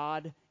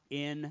God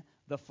in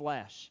the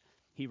flesh.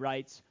 He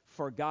writes,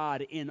 "For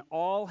God in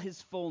all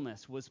his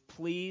fullness was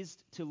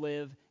pleased to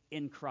live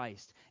in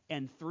Christ,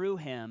 and through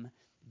him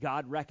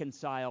God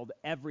reconciled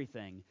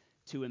everything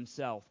to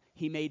himself.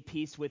 He made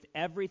peace with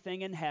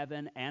everything in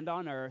heaven and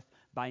on earth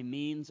by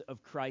means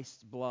of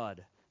Christ's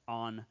blood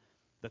on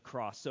the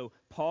cross." So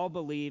Paul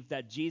believed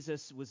that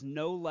Jesus was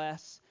no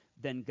less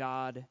than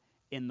God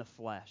in the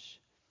flesh.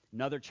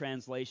 Another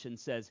translation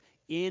says,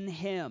 "In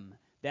him,"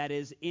 that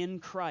is, in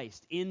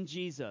Christ, in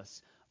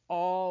Jesus,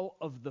 "all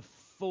of the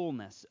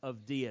fullness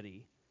of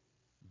deity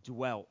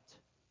dwelt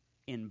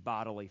in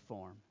bodily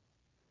form."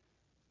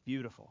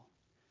 Beautiful.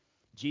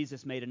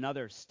 Jesus made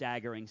another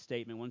staggering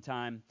statement. One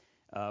time,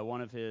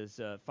 one of his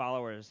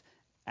followers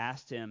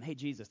asked him, "Hey,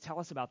 Jesus, tell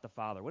us about the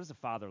Father. What is the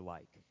Father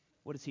like?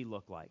 What does he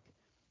look like?"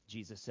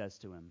 Jesus says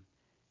to him,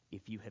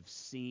 "If you have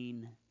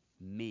seen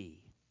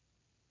me,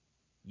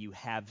 you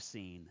have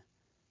seen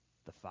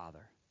the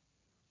Father."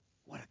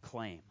 What a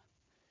claim.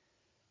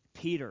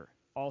 Peter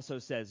also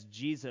says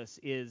Jesus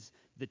is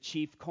the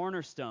chief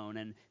cornerstone,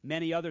 and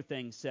many other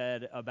things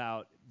said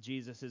about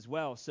Jesus as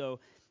well. So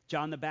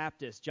John the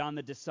Baptist, John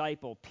the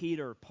disciple,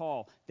 Peter,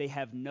 Paul, they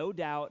have no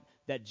doubt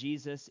that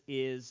Jesus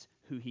is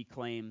who he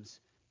claims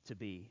to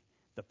be.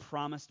 The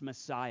promised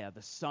Messiah,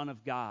 the Son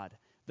of God,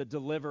 the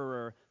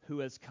deliverer who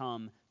has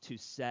come to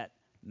set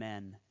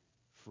men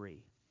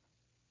free.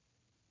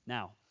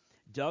 Now,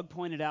 Doug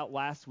pointed out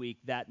last week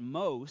that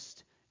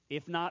most,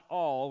 if not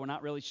all, we're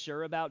not really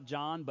sure about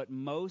John, but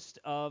most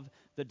of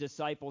the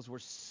disciples were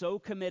so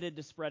committed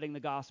to spreading the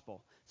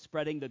gospel,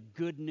 spreading the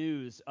good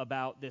news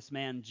about this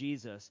man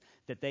Jesus,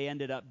 that they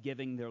ended up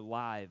giving their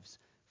lives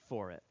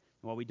for it.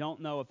 Well, we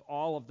don't know if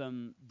all of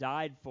them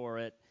died for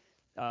it.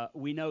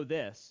 We know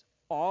this.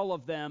 All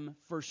of them,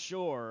 for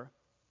sure,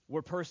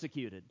 were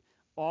persecuted.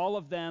 All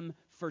of them,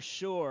 for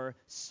sure,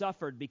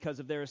 suffered because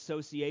of their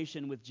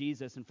association with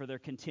Jesus and for their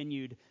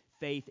continued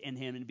faith in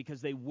him, and because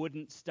they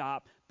wouldn't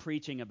stop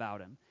preaching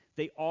about him.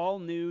 They all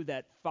knew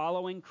that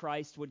following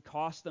Christ would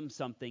cost them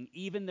something,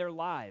 even their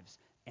lives,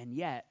 and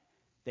yet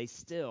they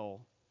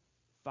still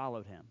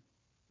followed him.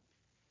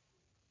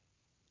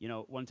 You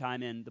know, one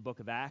time in the book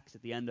of Acts,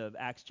 at the end of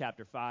Acts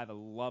chapter 5, I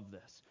love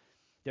this.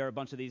 There are a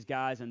bunch of these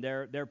guys, and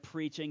they're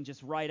preaching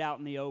just right out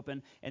in the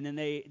open, and then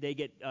they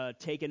get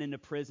taken into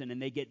prison,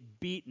 and they get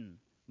beaten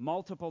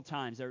multiple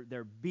times.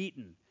 They're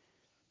beaten.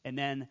 And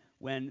then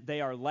when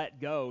they are let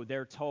go,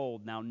 they're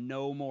told, now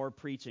no more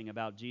preaching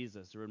about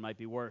Jesus, or it might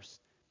be worse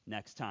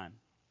next time.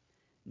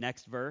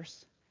 Next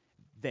verse,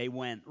 they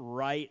went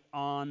right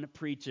on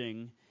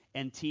preaching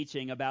and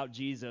teaching about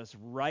Jesus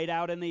right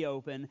out in the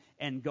open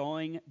and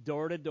going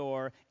door to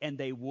door, and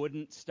they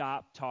wouldn't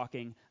stop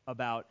talking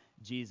about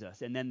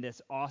Jesus. And then this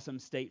awesome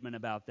statement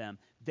about them.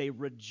 They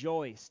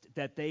rejoiced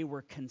that they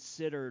were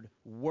considered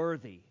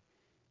worthy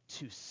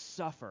to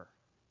suffer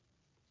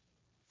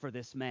for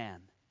this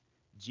man,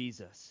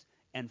 Jesus,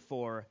 and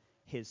for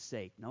his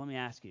sake. Now let me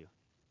ask you,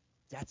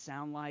 does that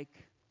sound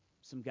like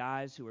some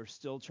guys who are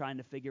still trying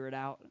to figure it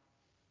out?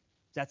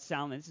 Does that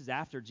sound, this is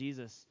after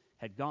Jesus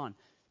had gone,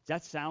 does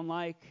that sound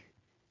like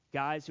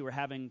guys who are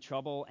having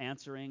trouble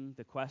answering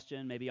the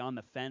question, maybe on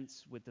the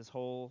fence with this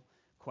whole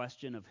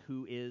question of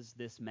who is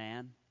this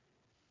man?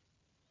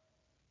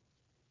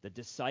 The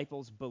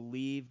disciples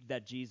believed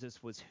that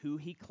Jesus was who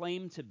he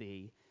claimed to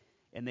be,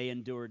 and they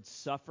endured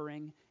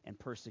suffering and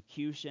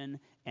persecution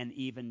and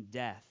even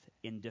death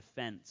in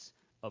defense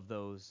of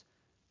those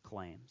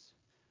claims.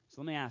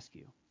 So let me ask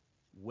you,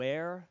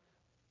 where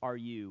are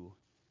you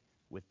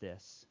with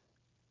this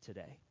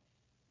today?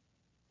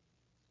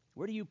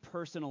 Where do you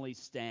personally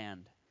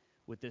stand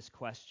with this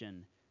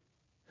question,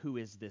 who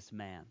is this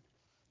man?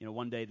 You know,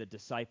 one day the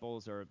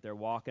disciples they're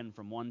walking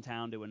from one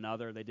town to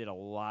another. They did a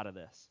lot of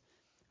this,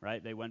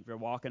 right? They're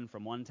walking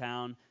from one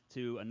town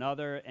to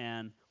another,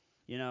 and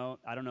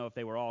I don't know if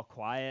they were all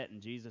quiet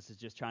and Jesus is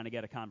just trying to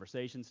get a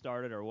conversation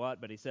started or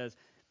what, but he says,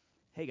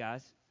 hey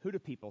guys, who do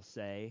people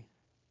say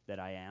that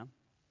I am?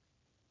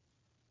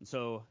 And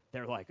so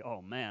they're like,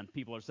 oh man,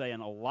 people are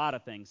saying a lot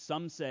of things.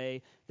 Some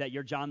say that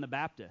you're John the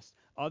Baptist.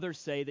 Others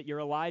say that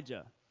you're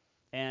Elijah.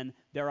 And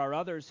there are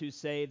others who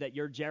say that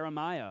you're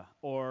Jeremiah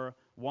or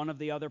one of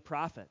the other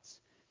prophets.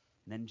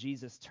 And then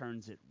Jesus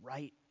turns it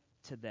right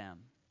to them,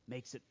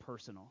 makes it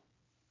personal.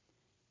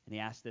 And he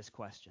asks this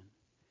question: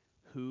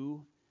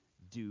 who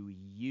do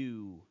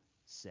you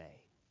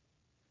say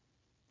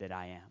that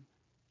I am?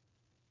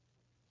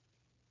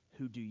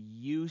 Who do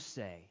you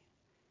say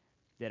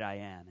that I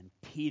am? And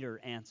Peter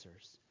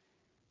answers,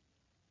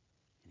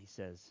 and he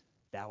says,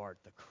 thou art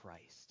the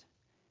Christ.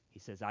 He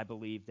says, I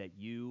believe that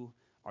you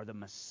are the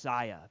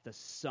Messiah, the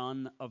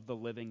Son of the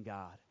living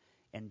God.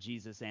 And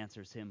Jesus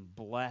answers him,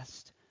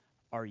 blessed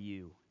are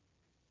you,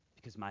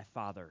 because my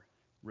Father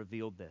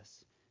revealed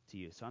this to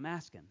you. So I'm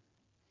asking,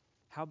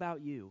 how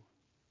about you?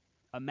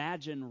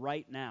 Imagine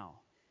right now,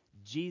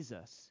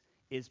 Jesus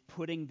is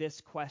putting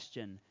this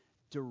question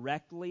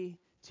directly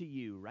to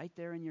you, right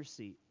there in your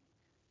seat,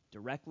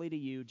 directly to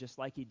you, just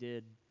like he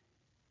did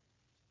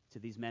to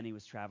these men he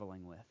was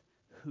traveling with.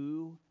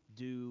 Who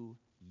do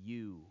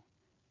you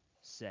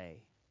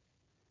say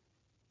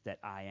that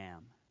I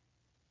am?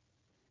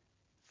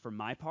 For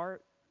my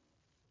part,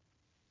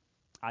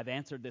 I've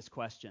answered this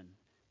question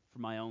for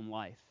my own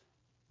life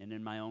and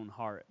in my own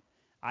heart.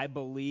 I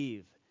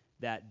believe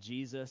that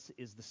Jesus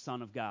is the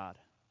Son of God,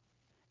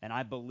 and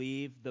I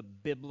believe the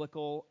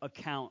biblical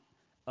account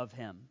of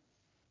him.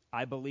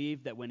 I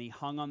believe that when he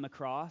hung on the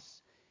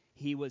cross,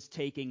 he was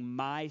taking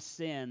my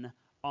sin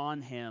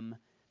on him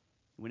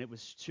when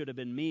should have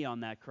been me on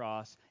that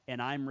cross,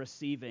 and I'm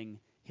receiving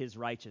his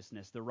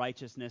righteousness, the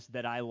righteousness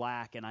that I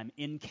lack and I'm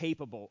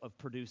incapable of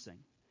producing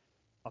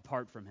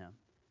apart from him.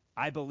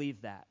 I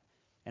believe that.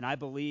 And I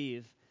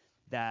believe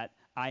that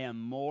I am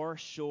more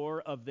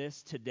sure of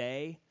this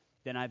today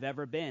than I've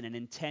ever been. And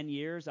in 10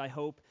 years, I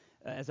hope,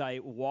 as I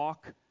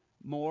walk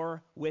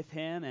more with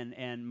him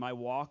and my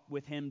walk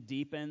with him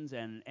deepens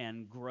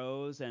and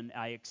grows and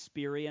I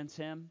experience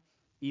him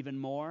even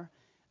more,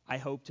 I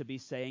hope to be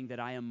saying that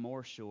I am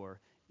more sure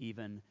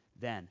even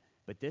then.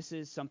 But this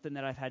is something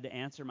that I've had to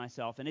answer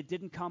myself, and it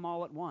didn't come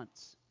all at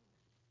once,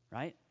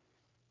 right?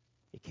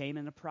 It came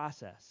in a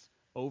process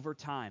over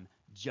time,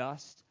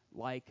 just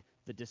like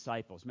the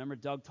disciples. Remember,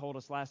 Doug told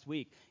us last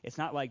week, it's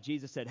not like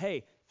Jesus said,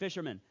 hey,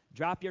 fishermen,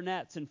 drop your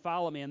nets and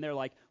follow me. And they're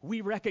like,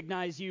 we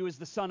recognize you as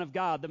the Son of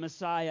God, the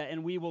Messiah,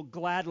 and we will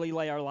gladly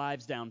lay our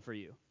lives down for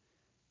you.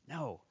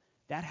 No,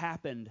 that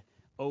happened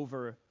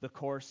over the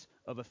course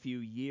of a few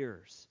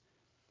years.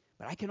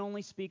 But I can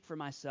only speak for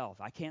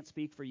myself. I can't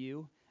speak for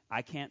you.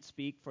 I can't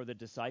speak for the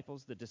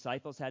disciples. The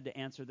disciples had to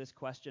answer this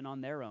question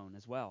on their own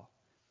as well.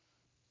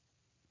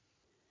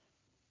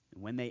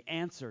 And when they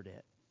answered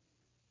it,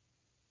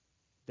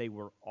 they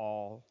were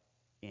all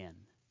in.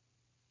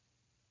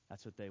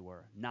 That's what they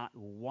were. Not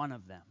one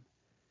of them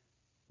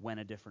went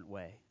a different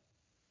way.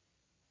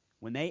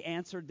 When they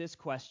answered this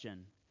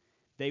question,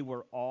 they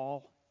were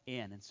all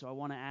in. And so I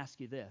want to ask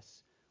you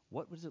this.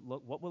 What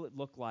will it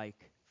look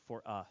like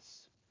for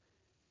us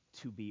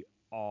to be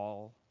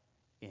all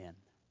in?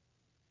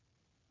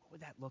 What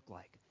would that look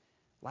like?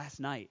 Last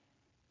night,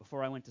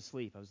 before I went to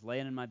sleep, I was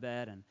laying in my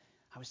bed and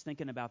I was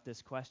thinking about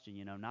this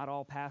question. Not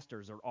all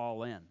pastors are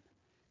all in.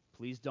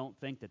 Please don't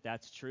think that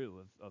that's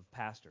true of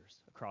pastors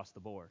across the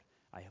board.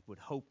 I would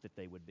hope that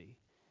they would be.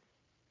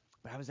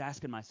 But I was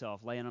asking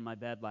myself, laying on my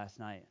bed last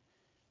night,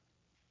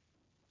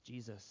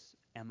 Jesus,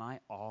 am I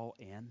all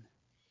in?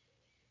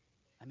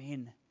 I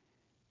mean,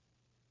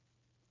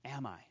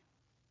 am I?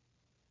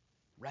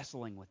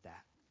 Wrestling with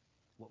that.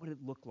 What would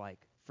it look like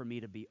for me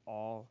to be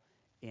all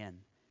in?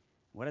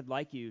 What I'd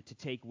like you to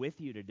take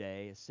with you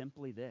today is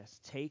simply this.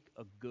 Take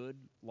a good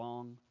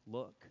long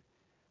look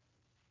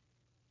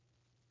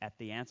at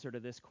the answer to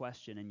this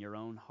question in your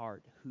own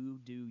heart. Who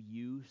do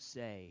you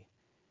say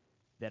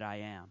that I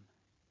am?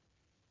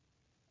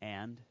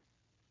 And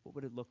what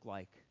would it look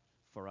like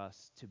for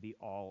us to be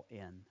all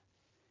in?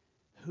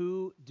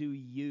 Who do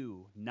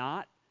you,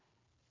 not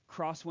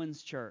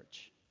Crosswinds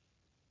Church,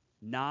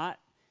 not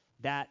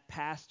that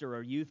pastor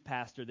or youth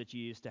pastor that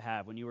you used to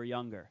have when you were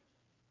younger,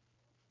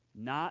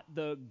 not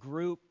the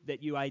group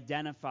that you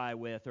identify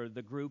with or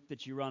the group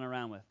that you run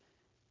around with,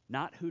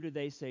 not who do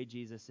they say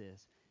Jesus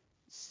is.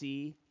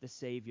 See the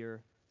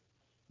Savior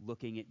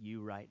looking at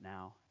you right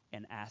now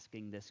and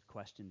asking this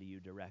question to you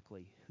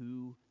directly.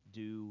 Who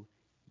do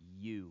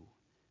you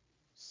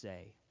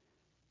say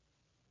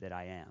that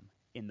I am?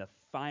 In the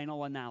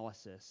final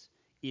analysis,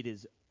 it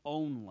is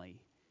only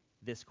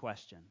this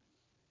question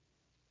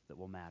that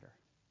will matter.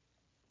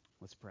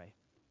 Let's pray.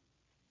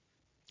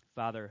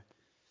 Father,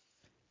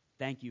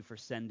 thank you for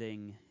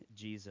sending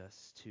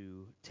Jesus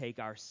to take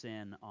our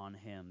sin on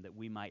him that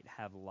we might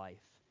have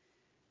life.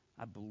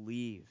 I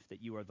believe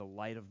that you are the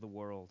light of the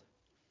world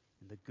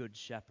and the good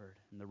shepherd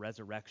and the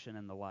resurrection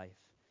and the life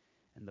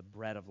and the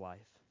bread of life.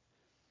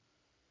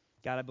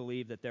 God, I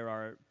believe that there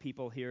are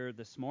people here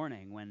this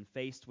morning when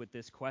faced with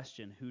this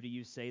question, who do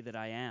you say that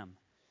I am?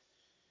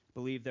 I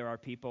believe there are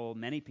people,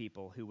 many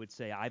people, who would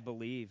say, I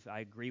believe,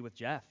 I agree with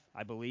Jeff.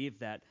 I believe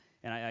that,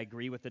 and I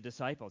agree with the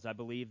disciples. I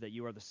believe that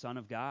you are the Son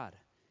of God,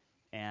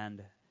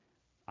 and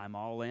I'm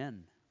all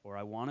in, or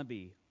I want to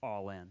be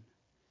all in.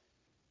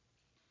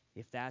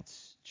 If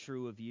that's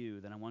true of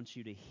you, then I want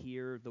you to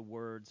hear the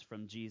words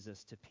from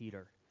Jesus to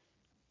Peter.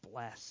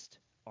 Blessed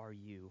are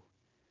you.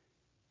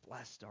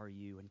 Blessed are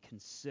you, and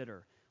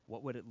consider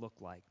what would it look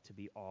like to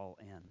be all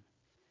in.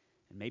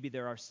 And maybe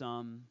there are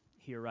some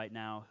here right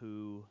now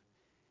who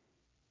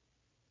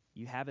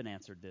you haven't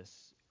answered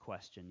this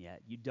question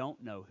yet. You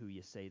don't know who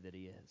you say that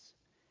he is.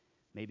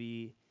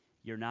 Maybe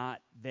you're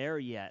not there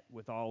yet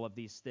with all of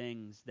these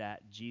things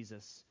that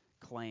Jesus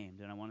claimed.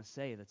 And I want to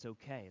say that's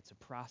okay. It's a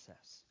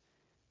process.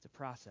 It's a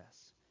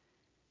process.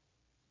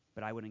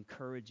 But I would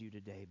encourage you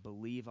today,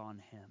 believe on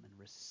him and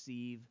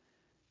receive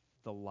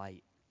the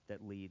light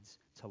that leads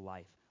to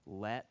life.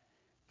 Let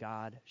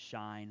God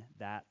shine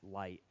that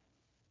light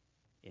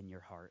in your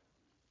heart.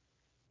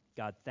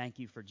 God, thank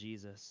you for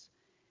Jesus.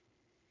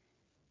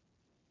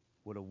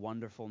 What a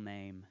wonderful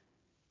name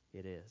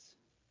it is.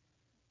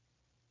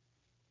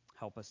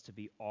 Help us to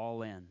be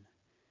all in,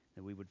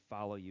 that we would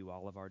follow you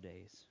all of our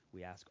days.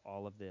 We ask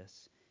all of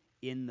this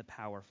in the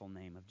powerful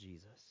name of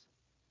Jesus.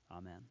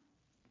 Amen.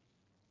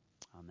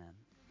 Amen.